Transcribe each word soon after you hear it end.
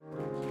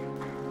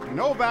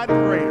Nobody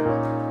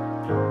greater.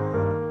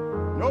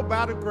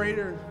 Nobody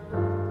greater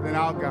than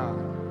our God.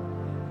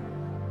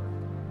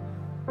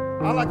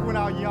 I like when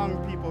our young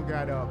people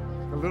got up,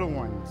 the little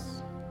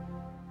ones,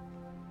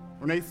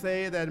 when they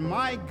say that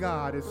my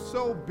God is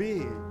so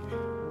big,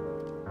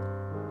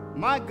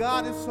 my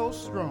God is so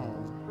strong,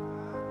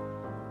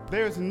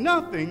 there's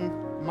nothing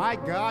my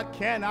God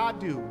cannot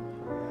do.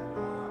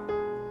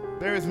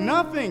 There is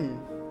nothing,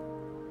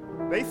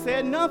 they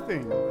said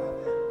nothing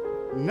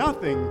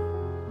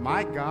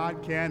my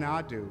God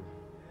cannot do.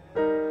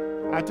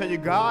 I tell you,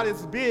 God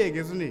is big,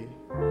 isn't he?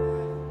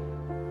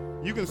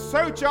 You can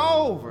search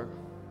all over.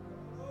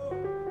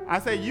 I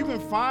say, you can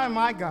find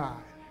my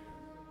God.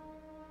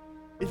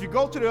 If you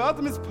go to the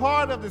uttermost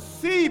part of the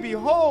sea,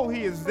 behold,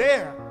 he is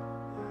there.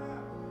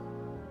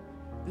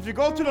 If you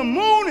go to the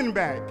moon and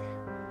back,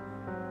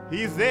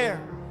 he's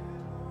there.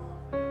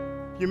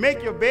 If you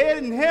make your bed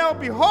in hell,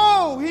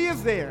 behold, he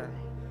is there.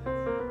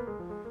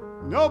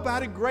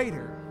 Nobody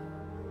greater,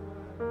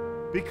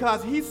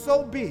 because he's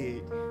so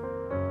big,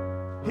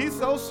 he's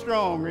so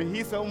strong, and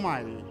he's so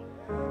mighty.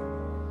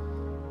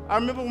 I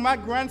remember when my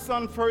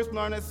grandson first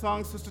learned that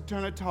song, Sister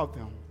Turner taught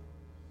them.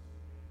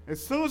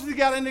 As soon as he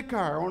got in the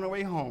car on the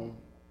way home,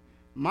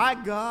 my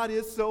God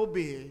is so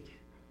big,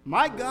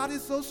 my God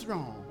is so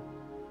strong,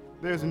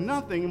 there's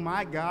nothing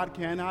my God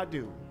cannot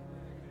do.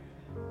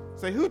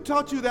 Say, who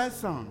taught you that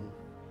song?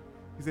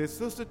 He said,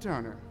 Sister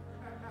Turner.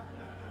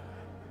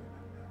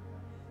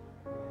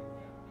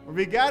 When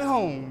we got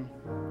home,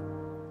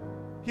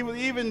 he was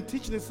even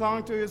teaching the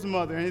song to his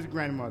mother and his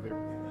grandmother.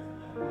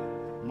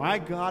 My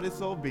God is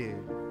so big,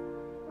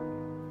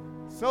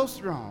 so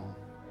strong,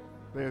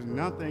 there's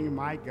nothing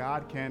my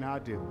God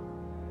cannot do.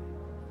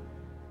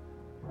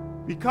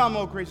 We come,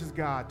 oh gracious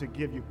God, to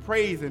give you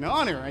praise and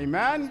honor,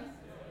 amen?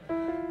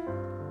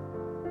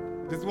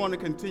 Just want to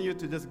continue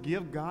to just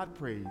give God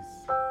praise,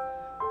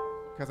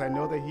 because I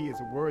know that he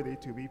is worthy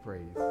to be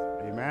praised,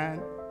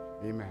 amen?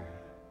 Amen.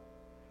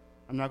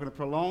 I'm not going to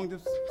prolong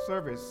this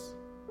service,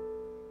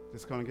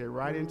 just going to get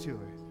right into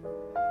it.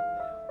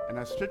 And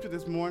our scripture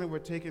this morning we're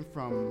taking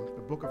from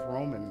the book of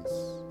Romans.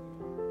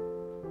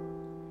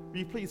 Will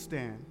you please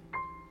stand?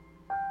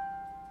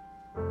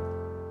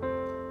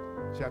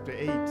 Chapter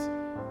 8,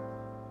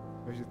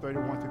 verses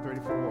 31 through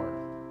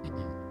 34.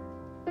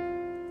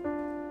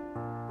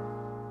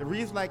 It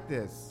reads like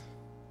this.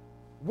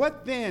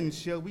 What then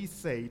shall we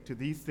say to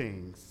these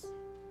things?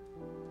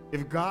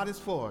 If God is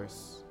for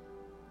us,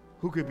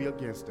 who could be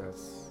against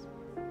us?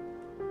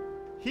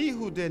 He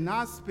who did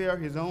not spare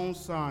his own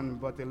son,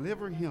 but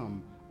delivered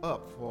him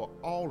up for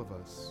all of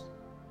us,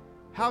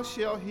 how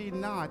shall he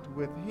not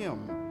with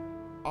him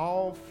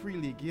all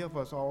freely give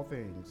us all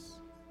things?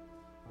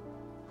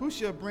 Who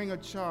shall bring a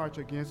charge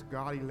against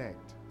God's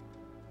elect?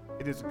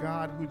 It is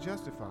God who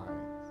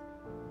justifies.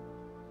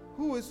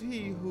 Who is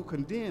he who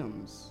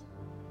condemns?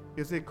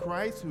 Is it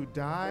Christ who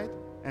died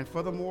and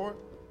furthermore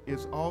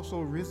is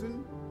also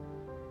risen?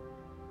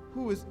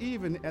 Who is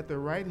even at the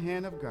right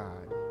hand of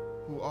God,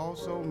 who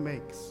also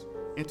makes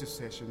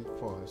intercession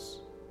for us?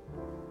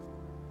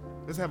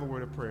 Let's have a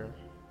word of prayer.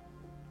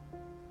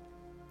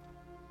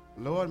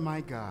 Lord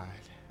my God,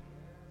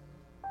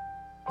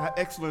 how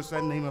excellent is thy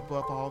name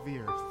above all the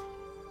earth.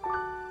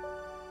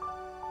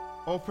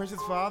 Oh,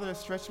 precious Father, I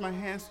stretch my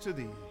hands to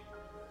thee,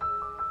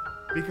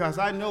 because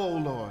I know, O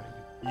Lord,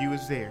 you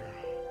is there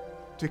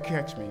to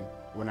catch me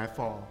when I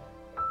fall.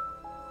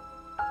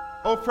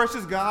 Oh,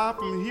 precious God,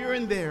 from here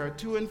and there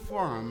to and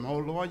from, oh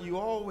Lord, you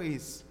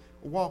always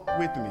walk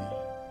with me.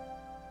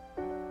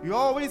 You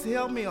always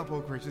held me up, oh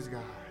gracious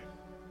God.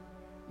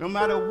 No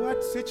matter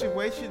what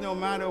situation, no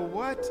matter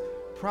what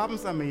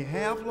problems I may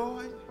have,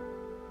 Lord,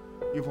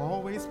 you've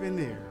always been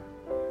there.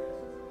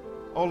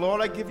 Oh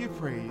Lord, I give you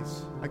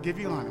praise. I give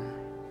you honor.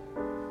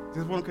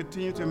 Just want to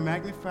continue to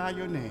magnify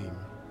your name,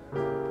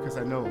 because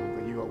I know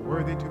that you are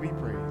worthy to be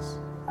praised.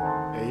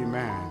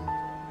 Amen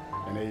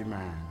and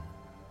amen.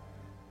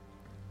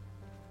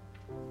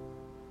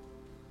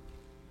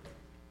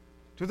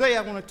 Today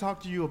I want to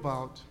talk to you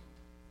about,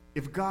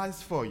 if God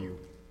is for you,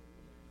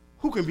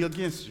 who can be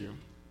against you?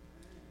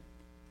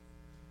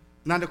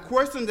 Now the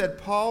question that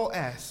Paul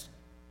asked,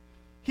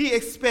 he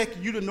expects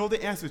you to know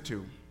the answer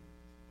to.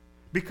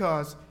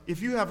 Because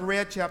if you have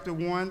read chapter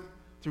 1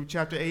 through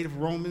chapter 8 of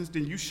Romans,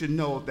 then you should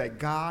know that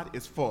God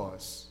is for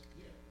us.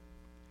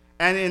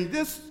 And in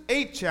this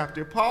 8th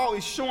chapter, Paul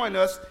is showing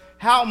us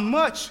how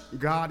much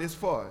God is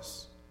for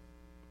us.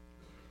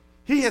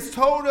 He has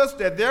told us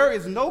that there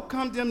is no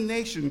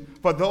condemnation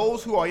for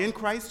those who are in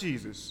Christ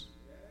Jesus.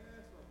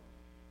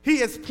 He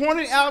has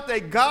pointed out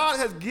that God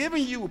has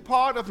given you a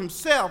part of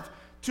himself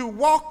to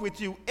walk with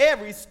you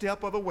every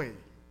step of the way.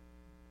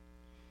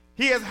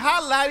 He has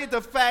highlighted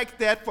the fact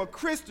that for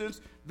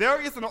Christians, there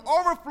is an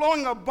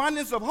overflowing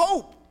abundance of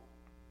hope,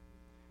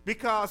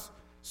 because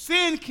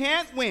sin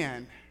can't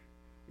win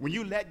when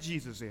you let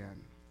Jesus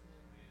in.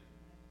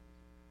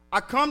 I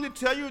come to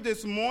tell you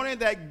this morning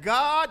that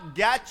God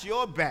got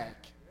your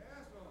back.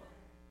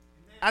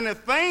 And the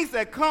things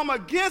that come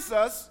against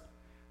us,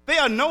 they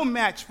are no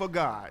match for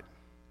God.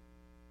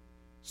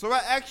 So I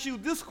ask you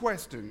this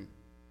question.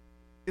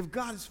 If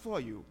God is for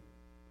you,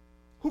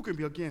 who can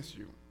be against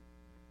you?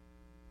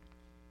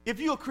 If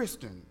you're a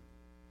Christian,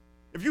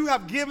 if you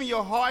have given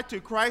your heart to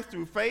Christ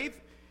through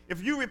faith,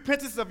 if you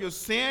repent of your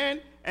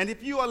sin, and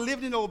if you are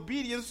living in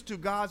obedience to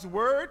God's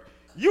word,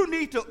 you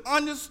need to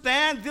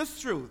understand this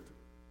truth.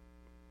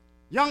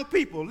 Young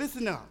people,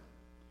 listen up.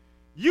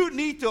 You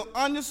need to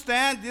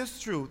understand this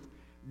truth.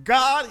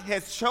 God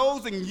has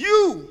chosen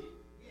you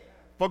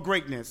for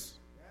greatness.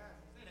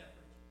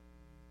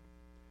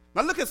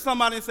 Now look at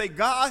somebody and say,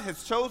 God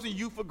has chosen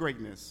you for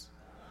greatness.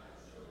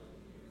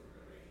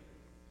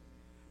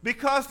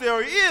 Because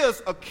there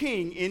is a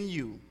king in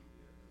you.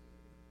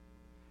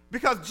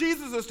 Because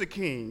Jesus is the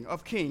King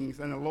of kings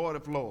and the Lord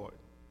of lords.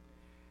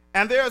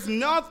 And there is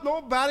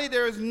nobody,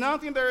 there is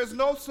nothing, there is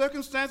no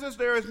circumstances,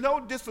 there is no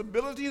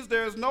disabilities,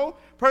 there is no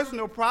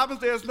personal problems,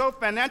 there is no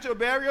financial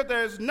barrier,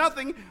 there is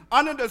nothing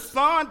under the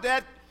sun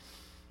that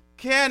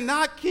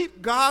cannot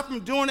keep God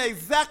from doing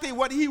exactly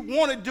what he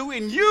wants to do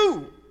in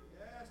you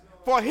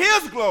for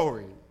his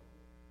glory.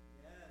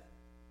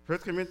 1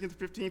 Corinthians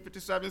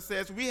 15:57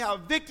 says, we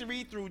have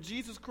victory through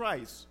Jesus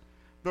Christ,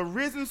 the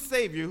risen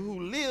Savior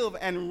who live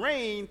and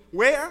reign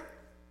where?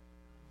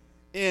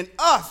 In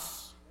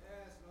us.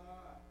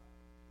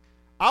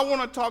 I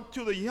want to talk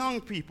to the young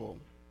people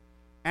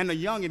and the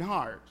young in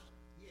heart.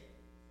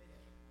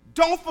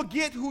 Don't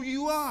forget who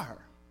you are.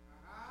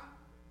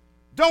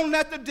 Don't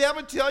let the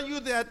devil tell you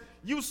that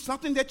you're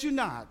something that you're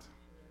not.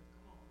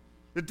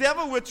 The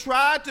devil will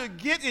try to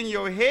get in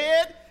your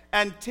head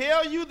and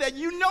tell you that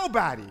you're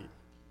nobody.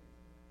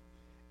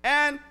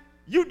 And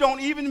you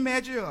don't even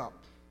measure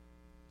up.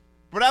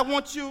 But I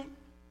want you to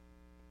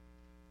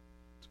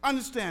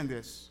understand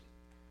this.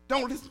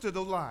 Don't listen to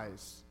those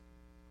lies.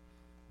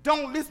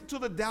 Don't listen to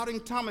the doubting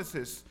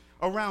Thomases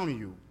around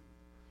you.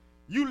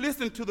 You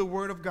listen to the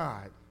Word of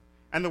God.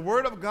 And the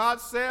Word of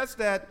God says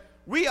that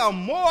we are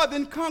more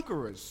than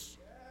conquerors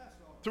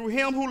through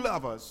him who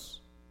loves us.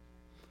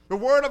 The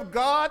Word of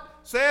God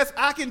says,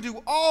 I can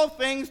do all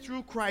things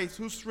through Christ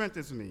who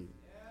strengthens me.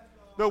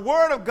 The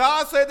Word of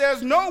God says,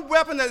 there's no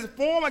weapon that is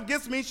formed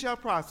against me shall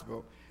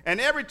prosper. And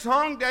every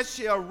tongue that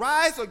shall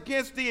rise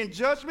against thee in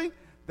judgment,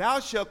 thou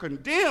shalt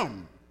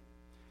condemn.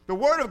 The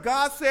Word of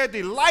God said,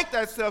 delight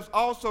thyself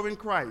also in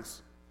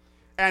Christ,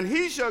 and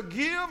he shall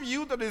give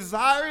you the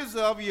desires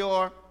of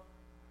your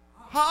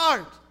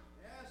heart.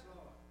 Yes,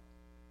 Lord.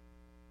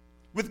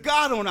 With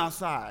God on our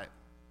side,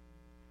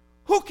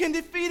 who can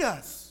defeat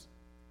us?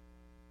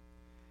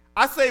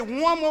 I say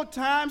one more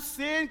time,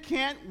 sin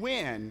can't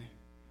win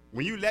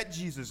when you let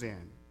Jesus in.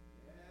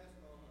 Yes,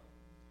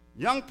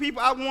 young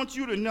people, I want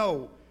you to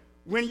know,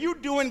 when you're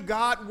doing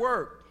God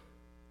work,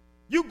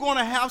 you're going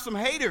to have some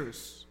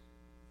haters.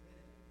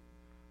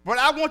 But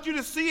I want you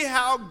to see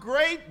how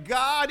great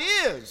God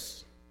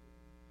is.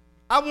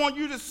 I want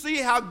you to see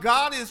how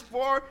God is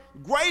far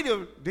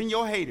greater than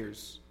your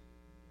haters.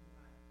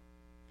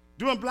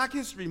 During Black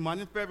History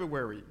Month in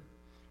February,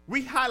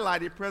 we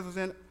highlighted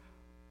President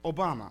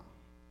Obama.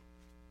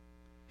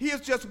 He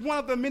is just one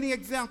of the many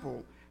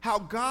examples how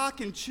God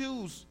can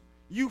choose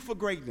you for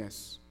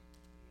greatness.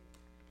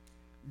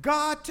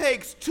 God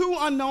takes two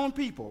unknown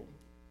people,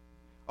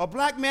 a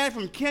black man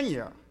from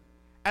Kenya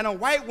and a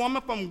white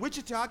woman from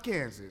Wichita,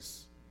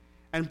 Kansas,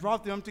 and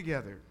brought them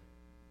together.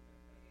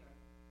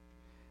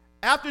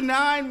 After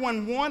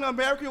 9/11,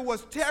 America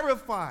was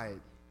terrified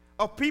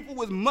of people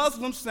with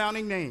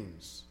Muslim-sounding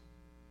names.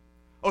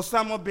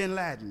 Osama bin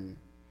Laden,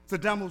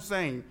 Saddam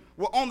Hussein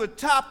were on the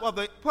top of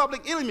the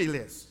public enemy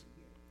list.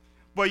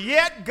 But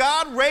yet,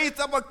 God raised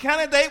up a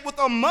candidate with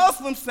a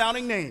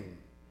Muslim-sounding name.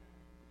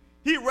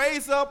 He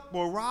raised up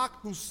Barack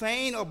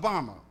Hussein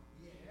Obama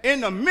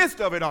in the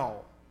midst of it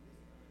all.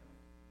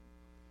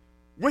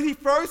 When he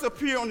first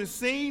appeared on the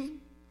scene,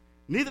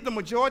 neither the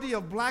majority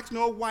of blacks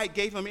nor white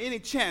gave him any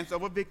chance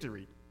of a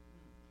victory.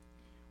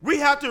 We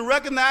have to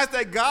recognize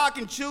that God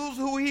can choose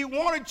who he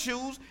wants to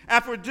choose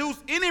and produce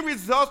any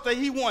results that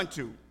he wants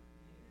to.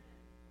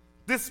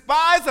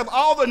 Despite of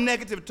all the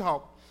negative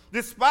talk,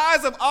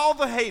 despite of all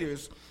the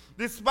haters,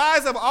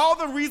 despite of all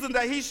the reasons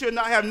that he should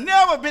not have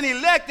never been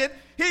elected,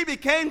 he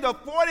became the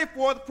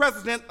 44th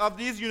president of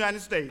these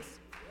United States.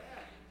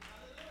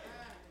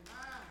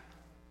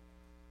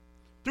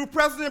 Through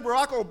President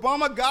Barack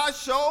Obama, God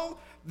showed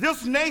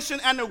this nation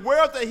and the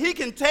world that he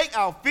can take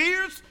our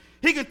fears,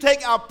 he can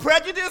take our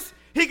prejudice,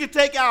 he can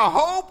take our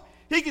hope,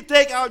 he can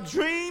take our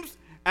dreams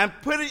and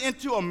put it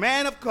into a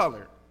man of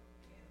color.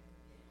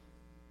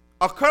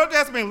 A color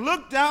that's been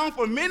looked down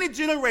for many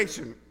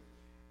generations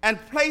and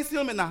place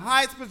him in the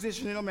highest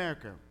position in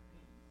America.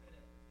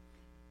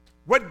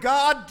 What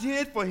God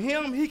did for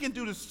him, he can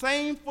do the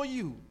same for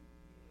you.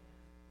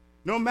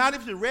 No matter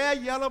if you're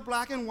red, yellow,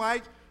 black, and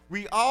white,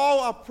 we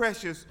all are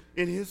precious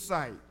in his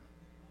sight.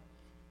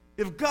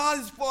 If God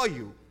is for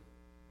you,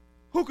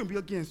 who can be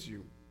against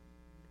you?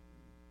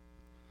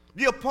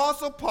 The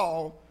Apostle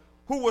Paul,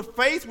 who was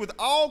faced with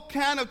all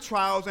kinds of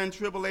trials and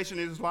tribulation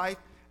in his life,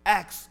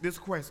 asked this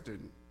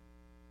question.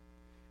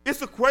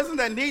 It's a question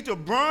that needs to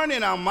burn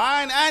in our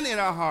mind and in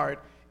our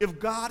heart. if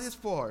God is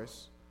for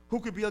us, who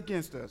could be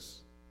against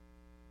us?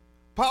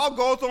 Paul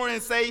goes on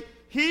and say,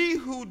 he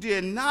who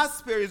did not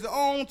spare his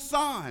own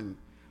son,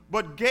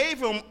 but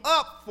gave him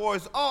up for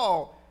us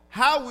all,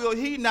 how will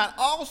he not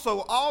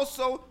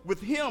also with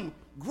him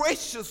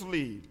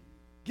graciously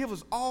give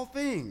us all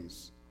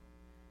things?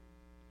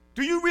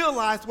 Do you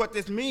realize what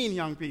this means,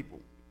 young people?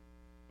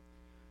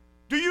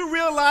 Do you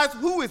realize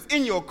who is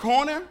in your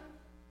corner?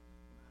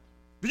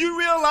 Do you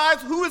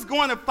realize who is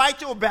going to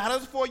fight your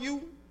battles for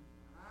you?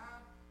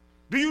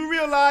 Do you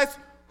realize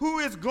who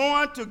is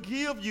going to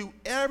give you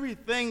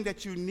everything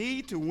that you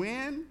need to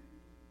win?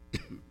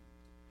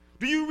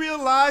 Do you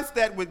realize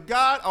that with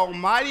God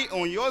Almighty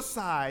on your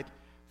side,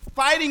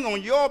 fighting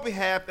on your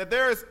behalf, that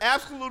there is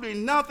absolutely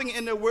nothing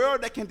in the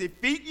world that can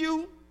defeat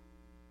you?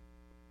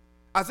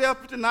 Isaiah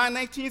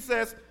 59:19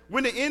 says,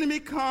 when the enemy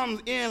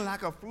comes in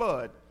like a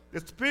flood, the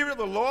Spirit of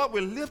the Lord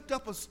will lift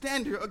up a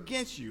standard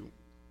against you.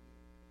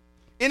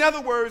 In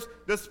other words,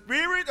 the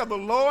Spirit of the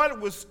Lord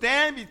will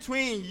stand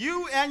between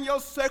you and your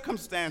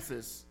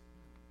circumstances.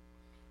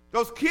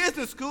 Those kids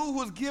in school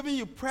who's giving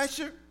you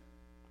pressure,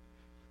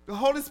 the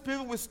Holy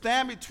Spirit will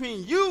stand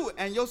between you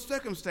and your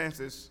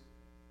circumstances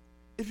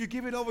if you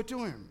give it over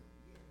to him.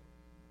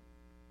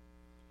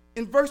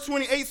 In verse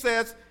 28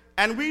 says,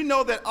 and we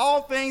know that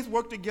all things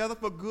work together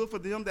for good for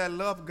them that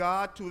love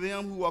God, to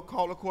them who are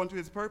called according to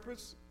his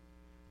purpose.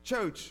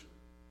 Church,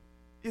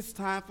 it's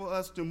time for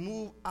us to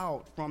move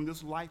out from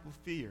this life of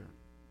fear.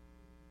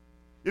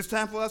 It's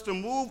time for us to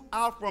move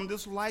out from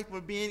this life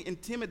of being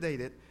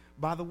intimidated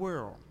by the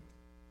world.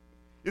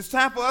 It's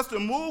time for us to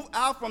move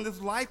out from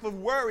this life of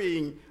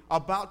worrying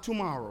about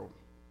tomorrow.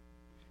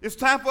 It's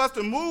time for us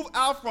to move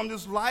out from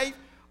this life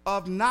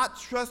of not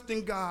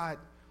trusting God,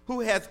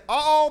 who has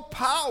all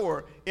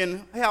power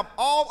and have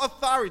all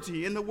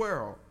authority in the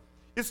world.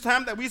 It's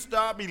time that we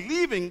start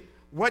believing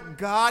what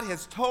God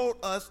has told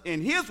us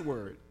in his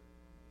word.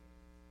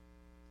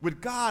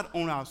 With God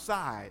on our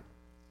side,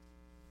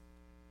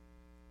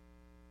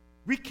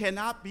 we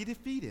cannot be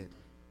defeated.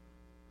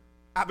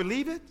 I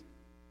believe it.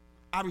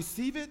 I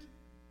receive it.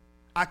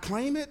 I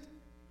claim it.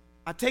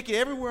 I take it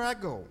everywhere I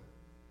go.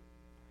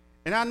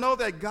 And I know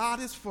that God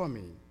is for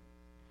me.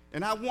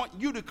 And I want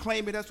you to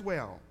claim it as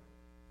well.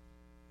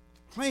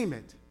 Claim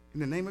it in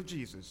the name of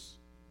Jesus.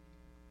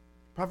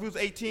 Proverbs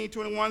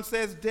 18:21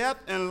 says, death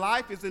and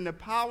life is in the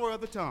power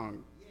of the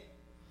tongue.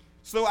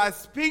 So I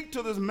speak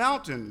to this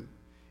mountain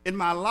in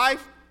my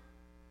life,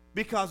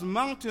 because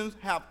mountains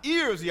have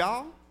ears,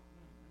 y'all.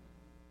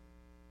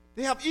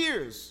 They have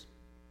ears.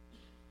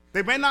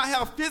 They may not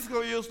have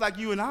physical ears like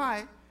you and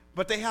I,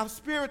 but they have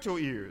spiritual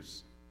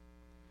ears.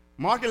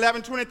 Mark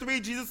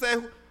 11:23, Jesus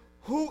said,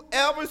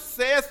 whoever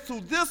says to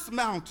this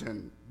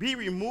mountain, be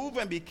removed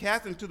and be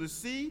cast into the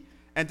sea,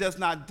 and does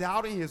not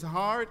doubt in his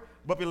heart,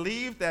 but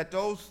believes that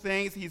those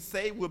things he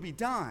say will be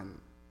done,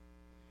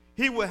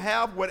 he will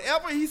have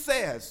whatever he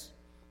says.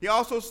 He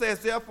also says,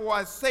 therefore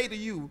I say to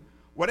you,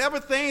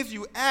 whatever things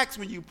you ask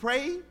when you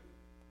pray,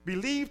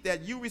 believe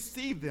that you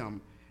receive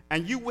them,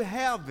 and you will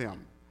have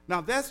them.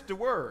 Now that's the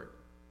word.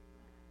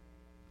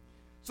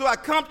 So I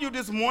come to you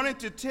this morning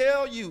to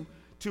tell you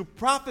to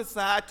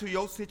prophesy to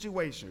your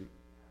situation,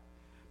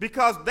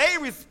 because they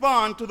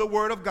respond to the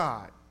word of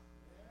God.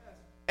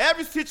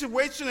 Every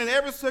situation and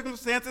every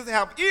circumstance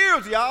have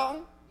ears,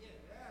 y'all.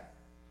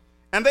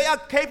 And they are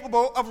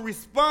capable of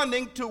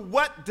responding to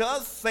what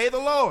does say the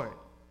Lord.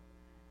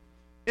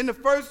 In the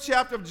first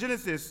chapter of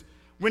Genesis,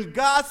 when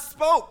God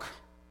spoke,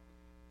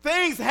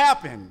 things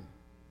happened.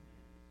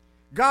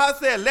 God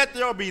said, let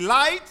there be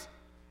light,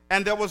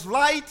 and there was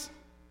light.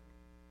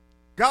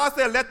 God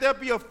said, let there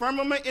be a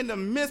firmament in the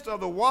midst of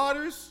the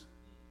waters.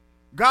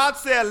 God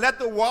said, let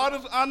the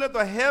waters under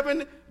the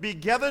heaven be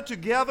gathered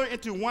together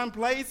into one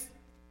place.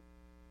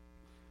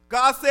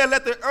 God said,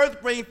 let the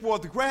earth bring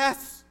forth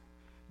grass.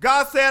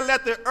 God said,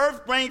 let the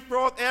earth bring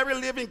forth every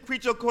living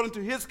creature according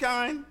to his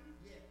kind.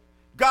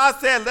 God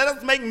said, let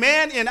us make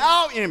man in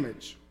our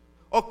image,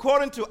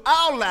 according to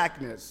our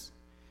likeness.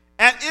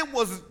 And it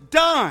was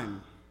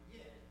done.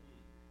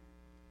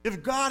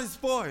 If God is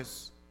for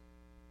us,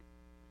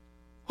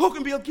 who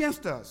can be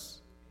against us?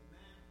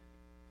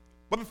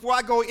 But before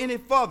I go any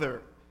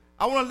further,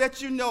 I want to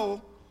let you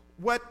know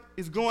what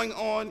is going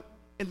on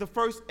in the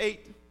first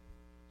 8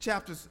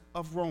 chapters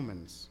of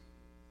Romans.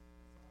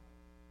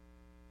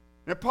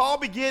 Now, Paul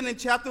began in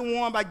chapter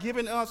 1 by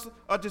giving us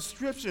a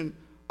description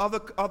of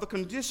the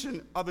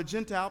condition of the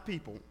Gentile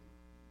people,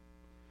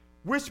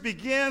 which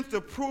begins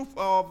the proof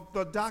of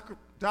the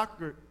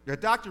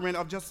doctrine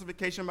of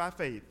justification by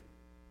faith.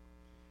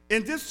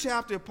 In this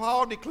chapter,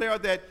 Paul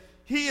declared that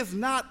he is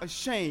not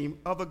ashamed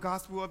of the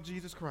gospel of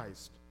Jesus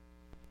Christ.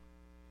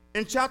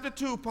 In chapter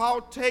 2,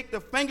 Paul takes the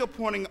finger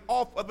pointing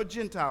off of the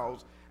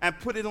Gentiles and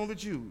put it on the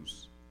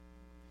Jews.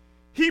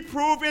 He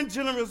proved in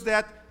general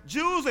that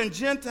Jews and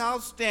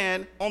Gentiles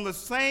stand on the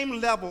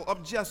same level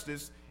of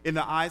justice in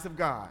the eyes of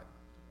God.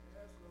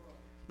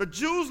 The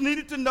Jews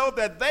needed to know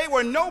that they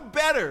were no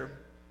better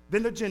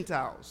than the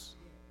Gentiles.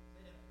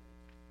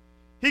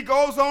 He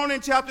goes on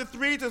in chapter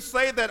 3 to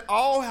say that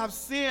all have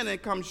sinned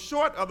and come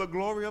short of the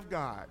glory of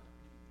God.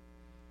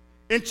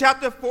 In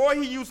chapter 4,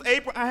 he used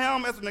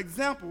Abraham as an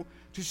example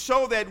to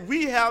show that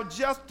we are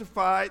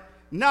justified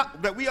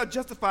not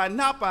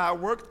by our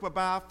works, but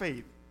by our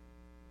faith.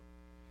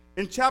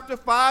 In chapter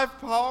 5,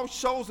 Paul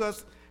shows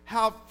us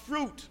some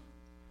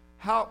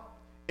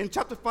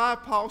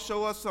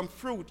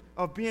fruit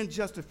of being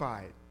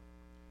justified.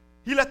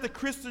 He let the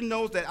Christian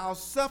know that our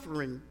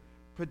suffering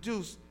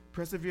produces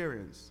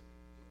perseverance.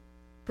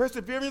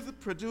 Perseverance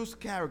produces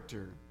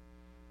character.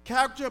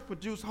 Character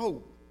produces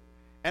hope.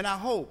 And our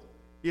hope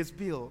is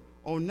built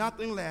on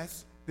nothing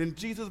less than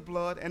Jesus'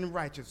 blood and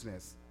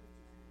righteousness.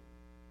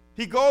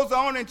 He goes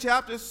on in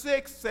chapter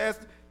 6, says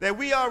that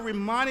we are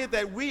reminded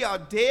that we are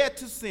dead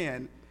to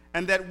sin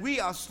and that we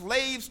are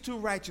slaves to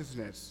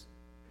righteousness.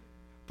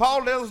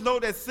 Paul let us know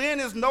that sin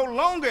is no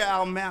longer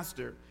our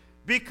master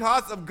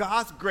because of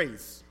God's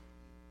grace.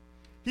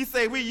 He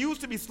said we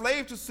used to be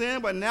slaves to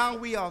sin, but now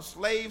we are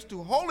slaves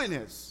to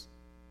holiness.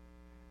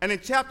 And in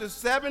chapter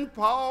 7,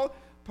 Paul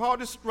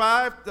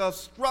described the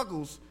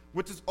struggles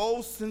with his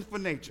old sinful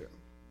nature.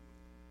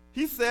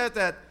 He said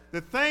that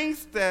the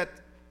things that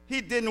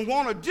he didn't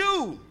want to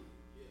do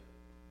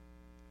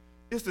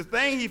is the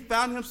thing he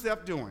found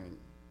himself doing.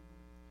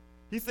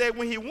 He said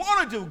when he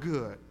want to do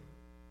good,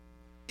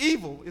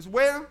 evil is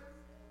where?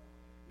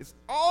 It's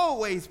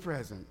always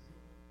present.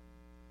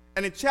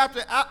 And in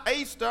chapter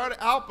 8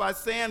 started out by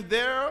saying,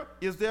 there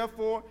is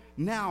therefore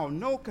now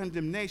no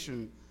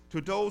condemnation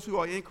to those who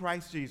are in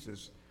Christ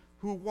Jesus,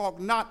 who walk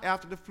not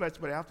after the flesh,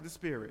 but after the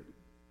Spirit.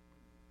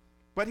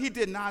 But he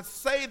did not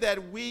say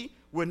that we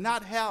would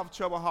not have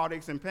trouble,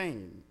 heartaches, and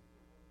pain.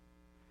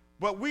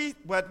 But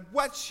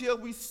what shall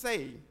we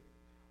say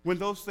when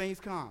those things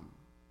come?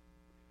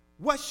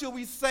 What shall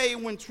we say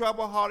when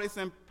trouble, heartaches,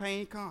 and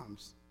pain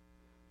comes?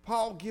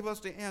 Paul gives us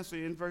the answer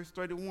in verse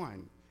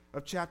 31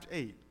 of chapter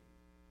 8.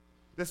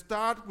 Let's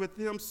start with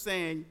him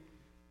saying,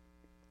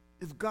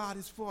 if God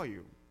is for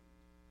you,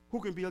 who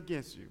can be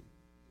against you?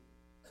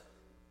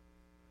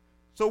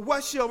 So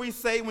what shall we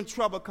say when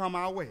trouble come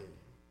our way?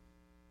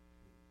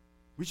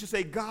 We should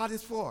say God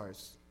is for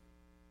us.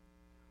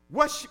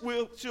 What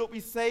should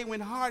we say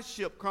when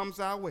hardship comes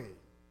our way?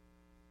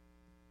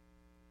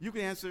 You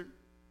can answer.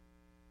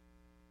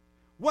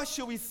 What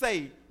should we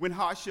say when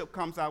hardship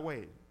comes our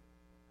way?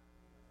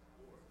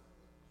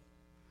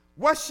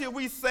 What should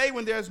we say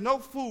when there's no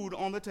food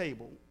on the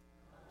table?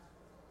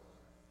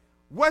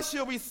 What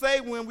should we say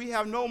when we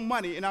have no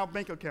money in our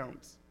bank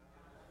accounts?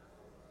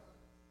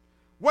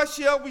 What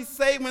shall we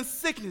say when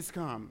sickness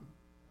comes?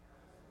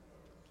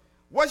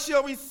 What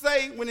shall we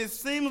say when it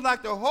seems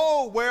like the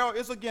whole world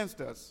is against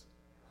us?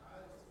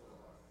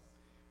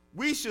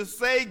 We should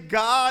say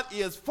God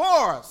is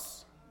for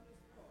us.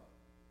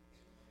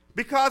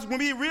 Because when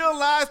we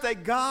realize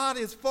that God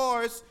is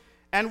for us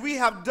and we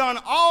have done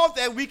all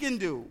that we can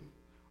do,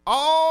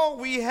 all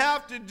we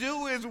have to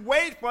do is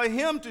wait for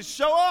him to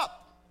show up.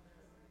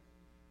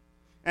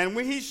 And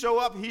when he show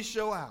up, he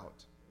show out.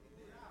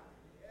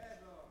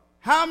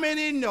 How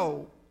many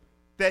know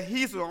that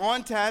he's an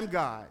on-time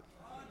God?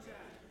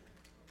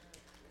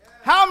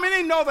 How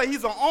many know that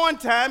he's an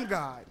on-time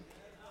God?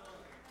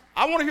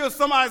 I want to hear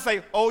somebody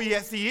say, oh,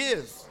 yes, he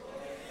is.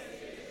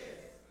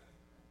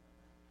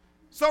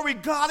 So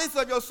regardless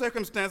of your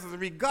circumstances,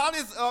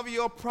 regardless of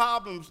your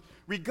problems,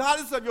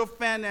 regardless of your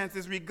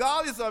finances,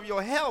 regardless of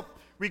your health,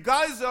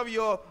 regardless of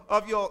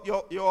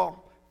your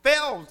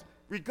fails,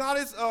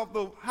 regardless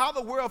of how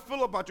the world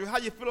feel about you, how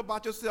you feel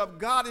about yourself,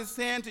 God is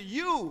saying to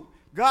you,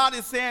 God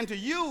is saying to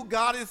you,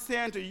 God is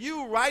saying to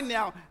you right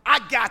now, I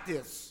got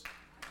this.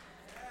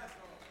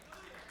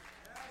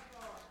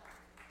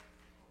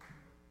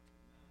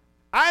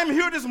 I am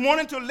here this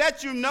morning to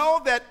let you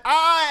know that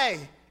I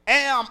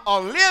am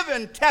a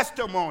living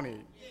testimony.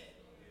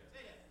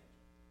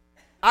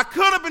 I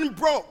could have been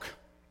broke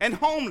and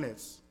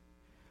homeless,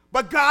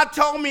 but God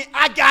told me,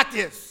 I got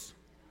this.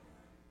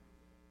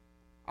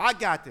 I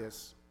got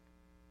this.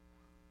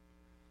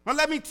 Now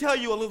let me tell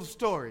you a little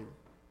story.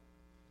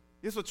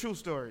 It's a true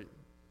story.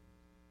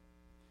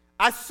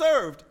 I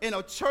served in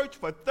a church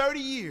for 30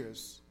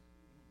 years,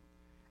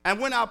 and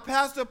when our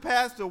pastor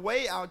passed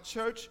away, our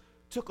church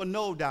took a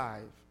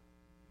nosedive.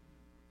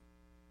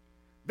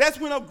 That's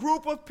when a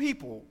group of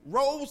people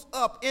rose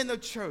up in the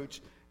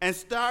church and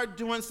started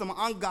doing some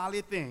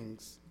ungodly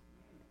things.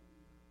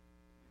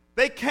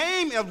 They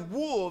came as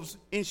wolves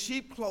in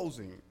sheep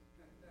clothing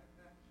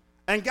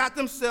and got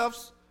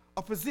themselves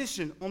a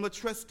position on the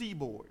trustee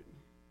board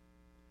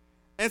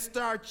and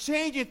started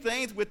changing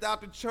things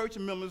without the church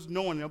members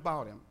knowing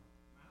about them.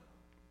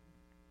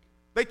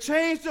 They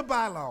changed the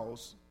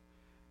bylaws,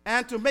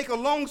 and to make a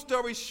long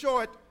story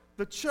short,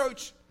 the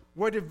church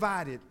were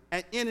divided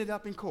and ended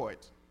up in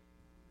court.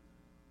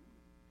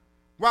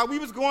 While we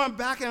was going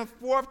back and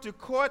forth to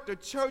court, the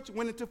church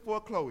went into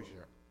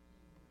foreclosure.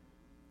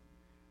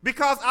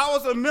 Because I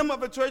was a member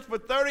of the church for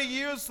 30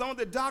 years, some of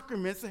the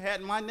documents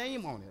had my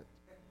name on it.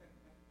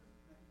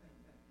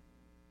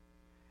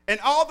 And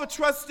all the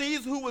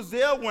trustees who was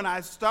there when I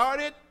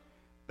started,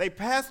 they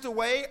passed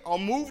away or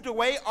moved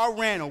away or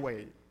ran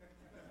away.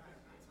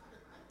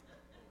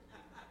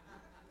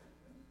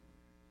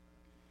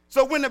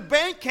 So when the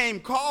bank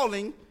came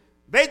calling,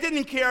 they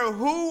didn't care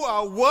who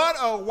or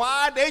what or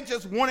why, they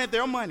just wanted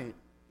their money.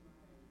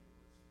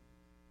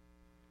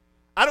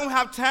 I don't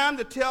have time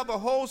to tell the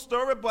whole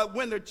story, but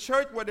when the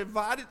church were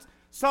divided,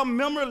 some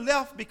members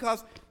left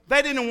because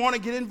they didn't want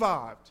to get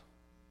involved.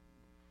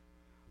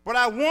 But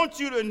I want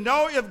you to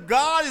know, if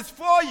God is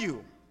for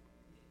you,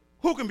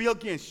 who can be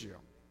against you?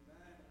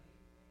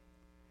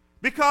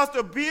 Because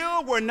the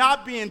bill were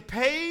not being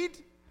paid,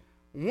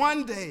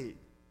 one day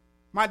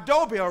my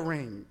doorbell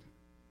rang.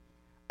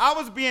 I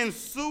was being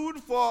sued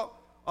for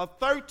a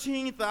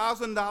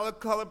 $13,000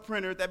 color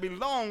printer that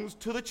belongs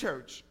to the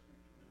church.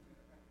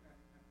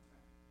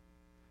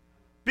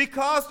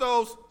 Because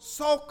those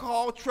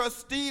so-called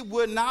trustees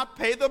would not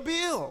pay the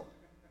bill.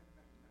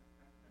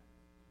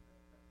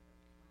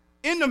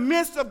 In the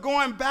midst of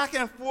going back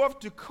and forth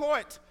to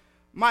court,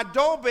 my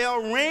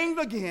doorbell rang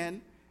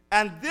again,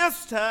 and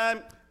this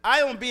time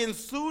I am being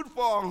sued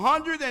for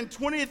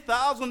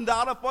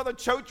 $120,000 for the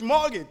church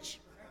mortgage.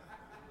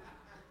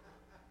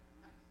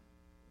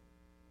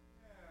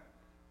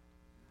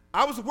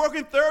 I was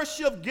working third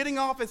shift, getting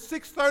off at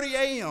 6:30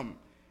 a.m.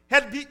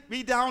 Had to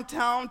be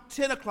downtown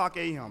 10 o'clock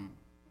a.m.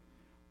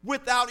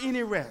 without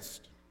any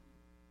rest.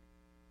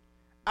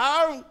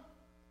 I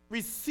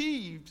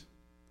received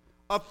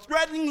a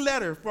threatening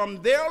letter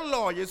from their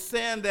lawyer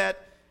saying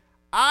that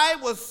I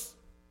was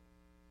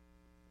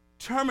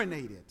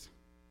terminated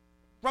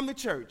from the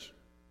church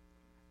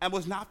and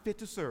was not fit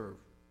to serve.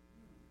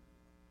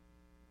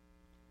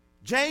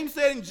 James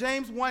said in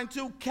James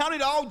 1:2, count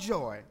it all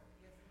joy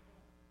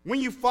when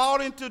you fall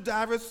into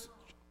various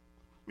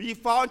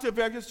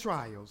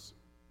trials,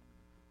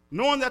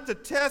 knowing that the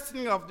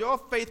testing of your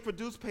faith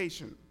produces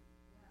patience.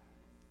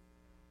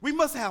 We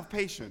must have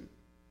patience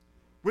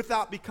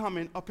without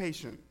becoming a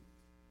patient.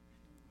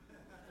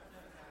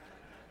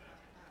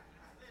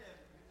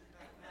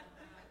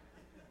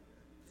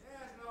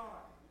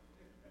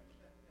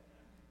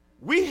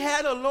 We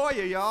had a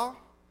lawyer, y'all,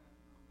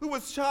 who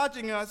was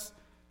charging us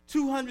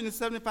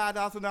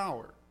 $275 an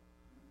hour.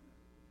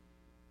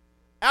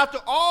 After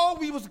all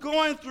we was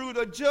going through,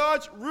 the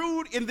judge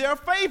ruled in their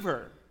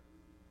favor.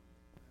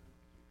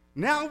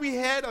 Now we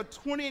had a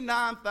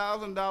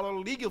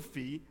 $29,000 legal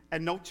fee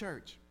and no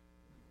church.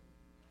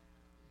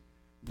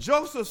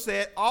 Joseph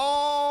said,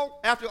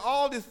 after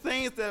all these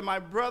things that my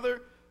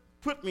brother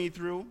put me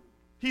through,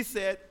 he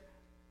said,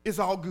 it's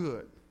all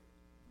good.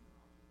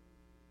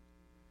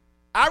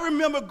 I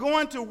remember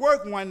going to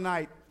work one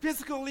night,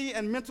 physically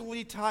and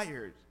mentally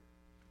tired,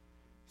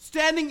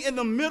 standing in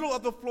the middle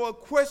of the floor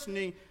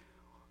questioning,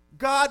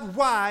 God,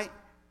 why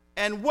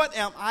and what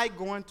am I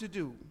going to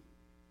do?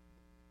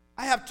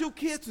 I have 2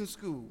 kids in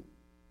school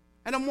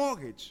and a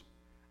mortgage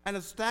and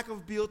a stack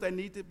of bills that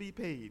need to be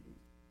paid.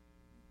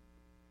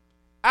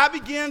 I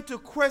began to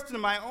question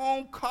my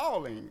own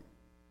calling,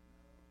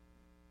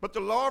 but the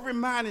Lord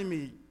reminded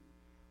me,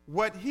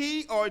 what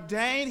he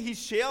ordained, he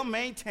shall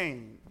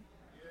maintain.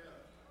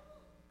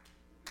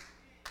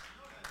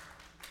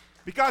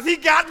 Because he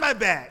got my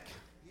back.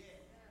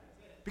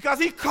 Because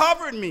he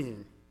covered me.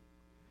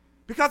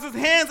 Because his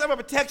hands of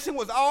protection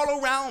was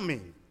all around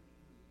me.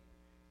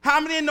 How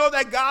many know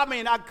that God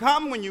may not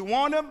come when you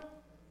want him,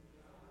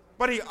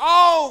 but he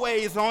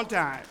always on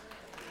time?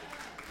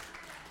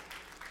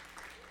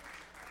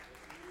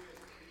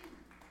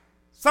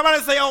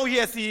 Somebody say, oh,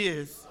 yes, he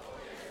is.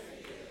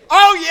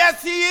 Oh,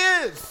 yes, he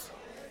is.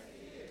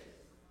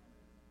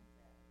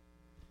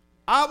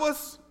 I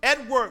was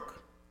at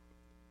work,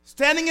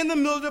 standing in the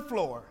middle of the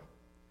floor,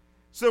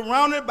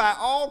 surrounded by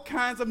all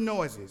kinds of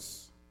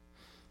noises.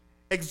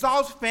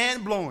 Exhaust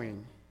fan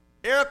blowing,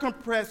 air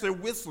compressor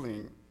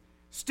whistling,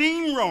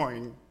 steam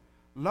roaring,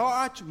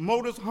 large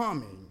motors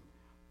humming,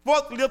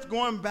 forklifts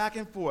going back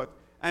and forth,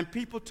 and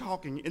people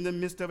talking in the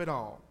midst of it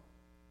all.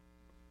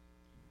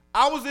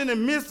 I was in the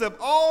midst of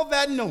all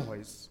that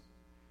noise,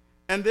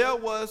 and there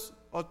was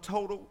a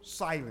total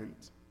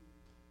silence.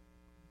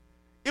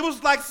 It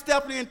was like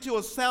stepping into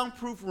a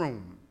soundproof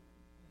room.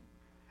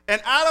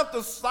 And out of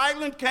the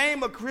silence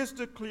came a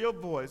crystal clear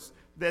voice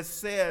that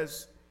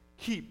says,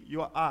 keep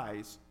your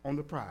eyes on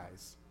the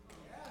prize.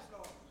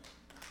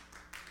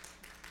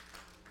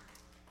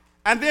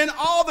 And then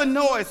all the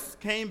noise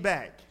came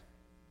back.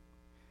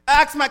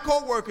 I asked my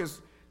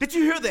coworkers, did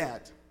you hear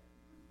that?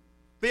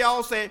 They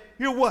all said,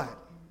 hear what?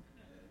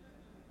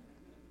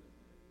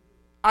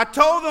 I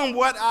told them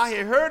what I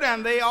had heard,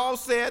 and they all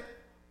said,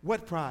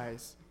 what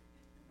prize?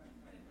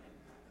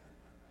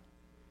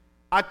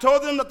 I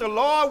told them that the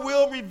Lord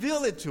will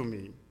reveal it to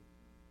me.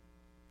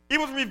 It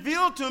was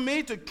revealed to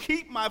me to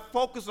keep my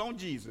focus on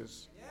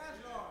Jesus. Yes,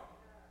 Lord.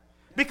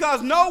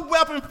 Because no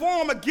weapon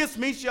formed against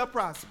me shall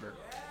prosper.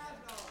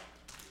 Yes,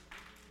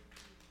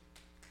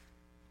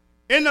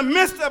 in the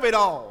midst of it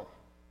all,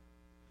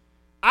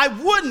 I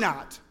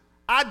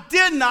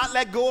did not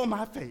let go of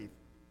my faith.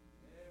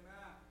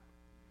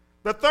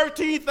 The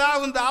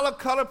 $13,000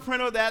 color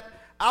printer that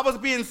I was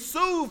being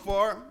sued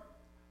for,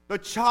 the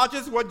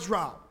charges were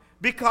dropped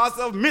because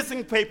of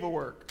missing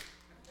paperwork.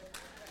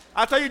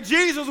 I tell you,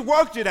 Jesus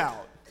worked it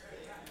out.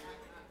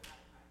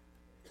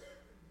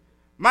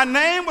 My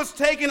name was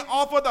taken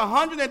off of the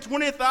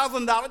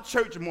 $120,000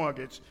 church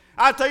mortgage.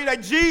 I tell you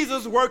that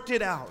Jesus worked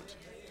it out.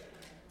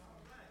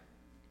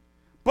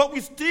 But we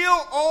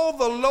still owe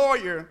the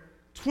lawyer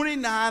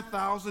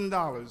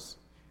 $29,000.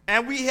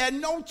 And we had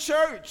no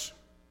church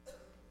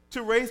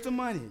to raise the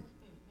money.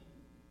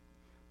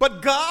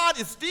 But God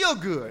is still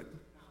good.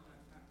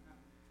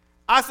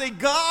 I say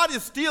God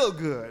is still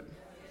good.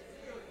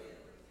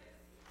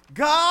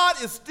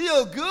 God is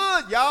still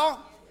good, y'all.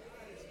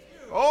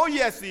 Oh,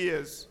 yes, he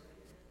is.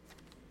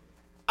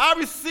 I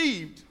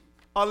received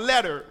a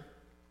letter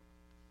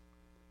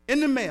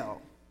in the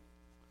mail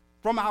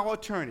from our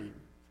attorney.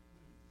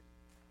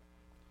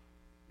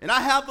 And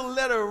I have the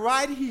letter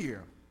right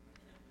here.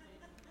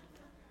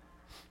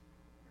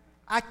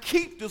 I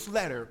keep this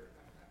letter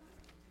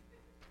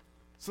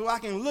so I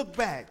can look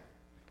back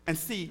and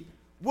see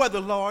where the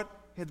Lord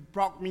has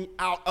brought me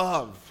out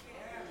of.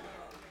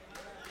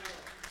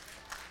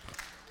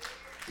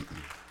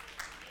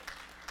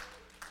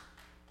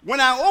 When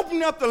I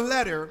open up the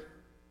letter,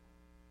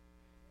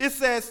 it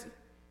says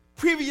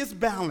previous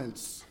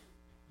balance,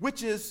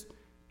 which is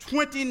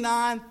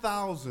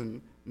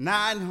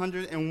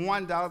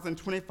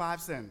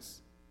 $29,901.25.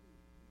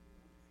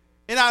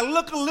 And I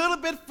look a little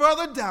bit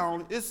further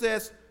down, it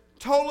says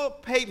total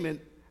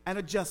payment and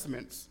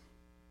adjustments.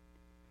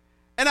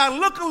 And I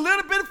look a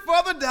little bit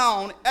further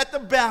down at the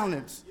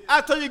balance. I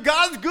tell you,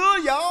 God's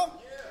good,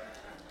 y'all.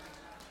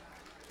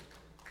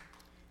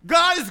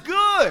 God is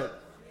good.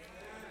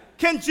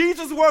 Can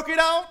Jesus work it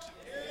out?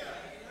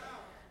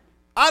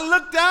 I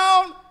look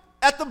down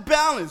at the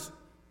balance.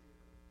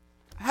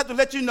 I have to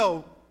let you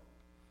know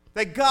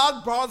that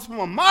God brought us from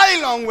a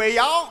mighty long way,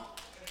 y'all.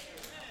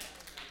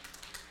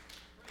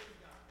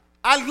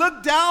 I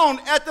look down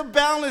at the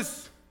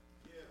balance,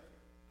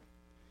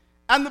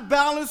 and the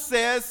balance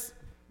says,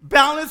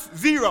 balance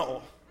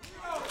zero.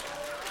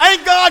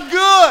 Ain't God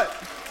good?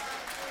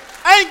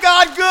 Ain't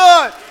God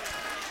good?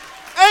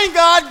 Ain't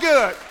God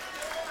good?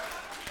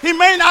 He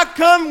may not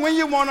come when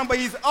you want him, but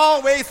he's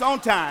always on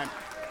time.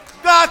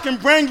 God can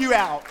bring you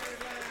out.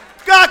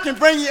 God can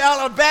bring you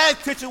out of a bad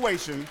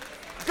situation.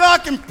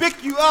 God can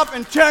pick you up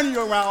and turn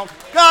you around.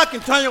 God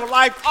can turn your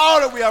life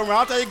all the way around.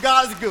 I tell you,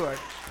 God is good.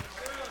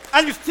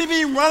 And you see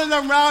me running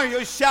around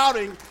here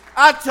shouting.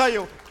 I tell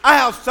you, I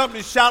have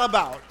something to shout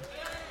about.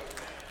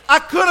 I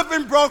could have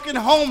been broken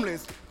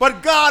homeless,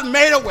 but God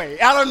made a way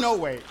out of no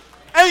way.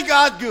 Ain't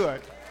God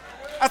good?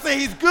 I say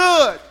he's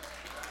good.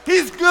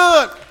 He's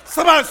good.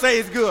 Somebody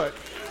say he's good.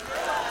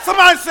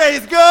 Somebody say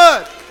he's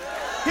good.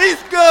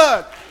 He's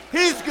good.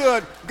 He's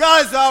good.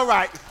 God is all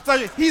right.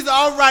 So he's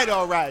all right,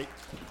 all right.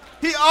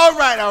 He all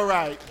right, all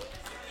right.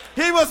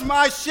 He was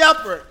my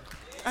shepherd,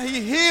 and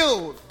he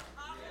healed.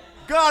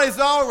 God is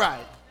all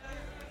right.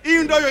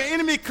 Even though your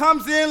enemy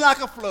comes in like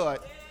a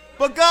flood,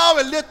 but God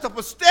will lift up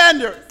a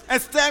standard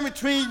and stand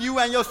between you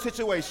and your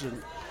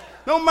situation.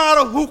 No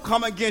matter who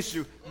come against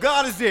you,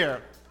 God is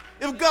there.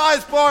 If God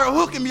is for you,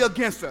 who can be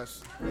against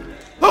us?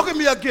 Who can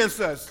be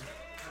against us?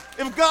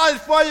 If God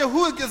is for you,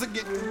 who is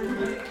against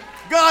you?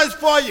 God is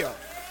for you.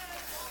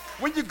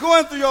 When you're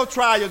going through your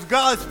trials,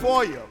 God is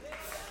for you.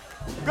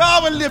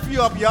 God will lift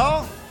you up,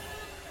 y'all.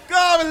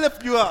 God will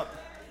lift you up.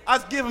 I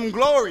give him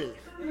glory.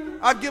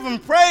 I give him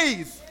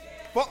praise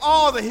for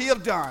all that he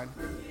have done.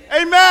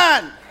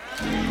 Amen.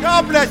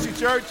 God bless you,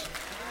 church.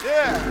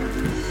 Yeah.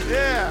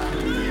 Yeah.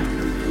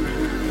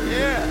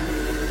 Yeah.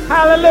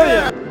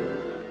 Hallelujah.